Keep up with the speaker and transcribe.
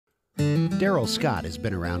Darrell Scott has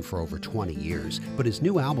been around for over 20 years, but his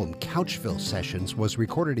new album, Couchville Sessions, was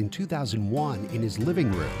recorded in 2001 in his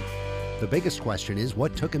living room. The biggest question is,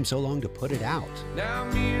 what took him so long to put it out? Now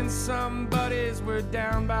me and some buddies were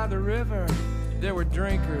down by the river. There were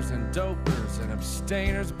drinkers and dopers and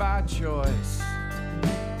abstainers by choice.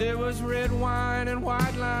 There was red wine and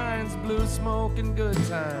white lines, blue smoke and good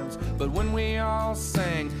times. But when we all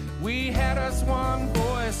sang, we had us one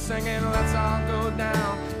voice singing, let's all go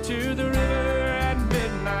down to the river at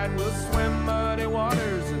midnight. We'll swim muddy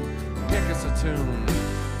waters and pick us a tune.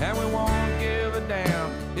 And we won't give a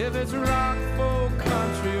damn if it's rock, folk,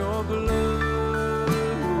 country, or blues.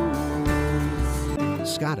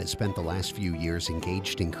 Scott has spent the last few years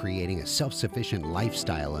engaged in creating a self-sufficient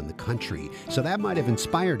lifestyle in the country, so that might have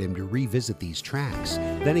inspired him to revisit these tracks.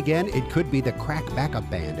 Then again, it could be the crack backup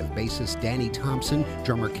band of bassist Danny Thompson,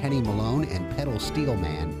 drummer Kenny Malone, and pedal steel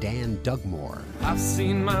man Dan Dugmore. I've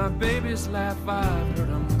seen my babies laugh, I've heard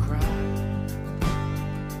them cry,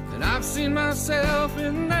 and I've seen myself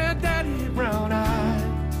in their daddy brown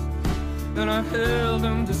eyes, and I've held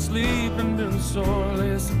them to sleep and been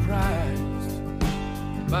sorely surprised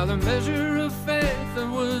by the measure of faith that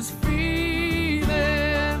was feeling.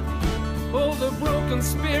 Oh, the broken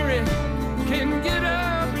spirit can get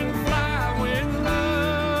up and fly when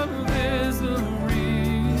love is the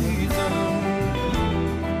reason.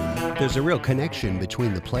 There's a real connection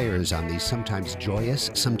between the players on these sometimes joyous,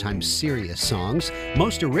 sometimes serious songs.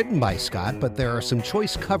 Most are written by Scott, but there are some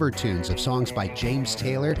choice cover tunes of songs by James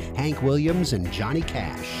Taylor, Hank Williams, and Johnny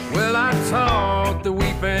Cash. Well, I taught the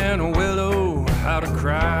weeping willow how to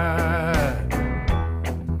cry,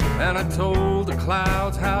 and I told the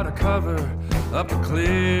clouds how to cover up the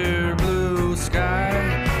clear blue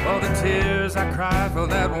sky. All the tears I cried for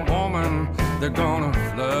that woman, they're gonna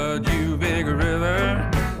flood you, big river,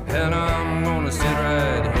 and I'm gonna sit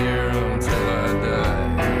right here until I die.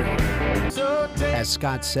 As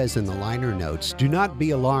Scott says in the liner notes, do not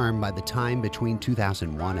be alarmed by the time between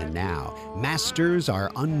 2001 and now. Masters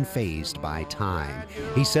are unfazed by time.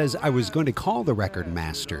 He says, I was going to call the record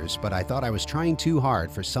Masters, but I thought I was trying too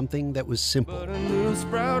hard for something that was simple. But a new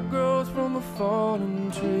sprout grows from a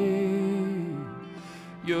fallen tree.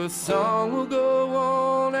 Your song will go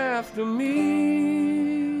on after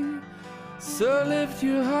me. So lift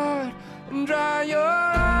your heart and dry your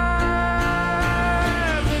eyes.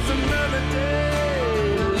 It's another day.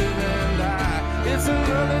 It's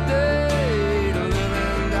another day to live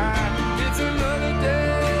and die. It's another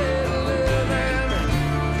day to live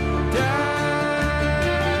and die.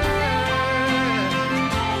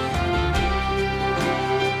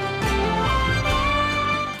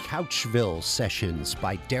 Couchville Sessions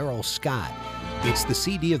by Darrell Scott. It's the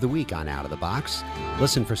CD of the week on Out of the Box.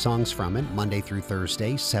 Listen for songs from it Monday through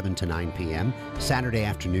Thursday, 7 to 9 p.m., Saturday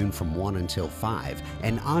afternoon from 1 until 5,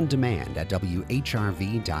 and on demand at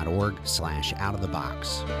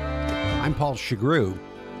whrv.org/outofthebox. I'm Paul Chagru.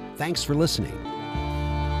 Thanks for listening.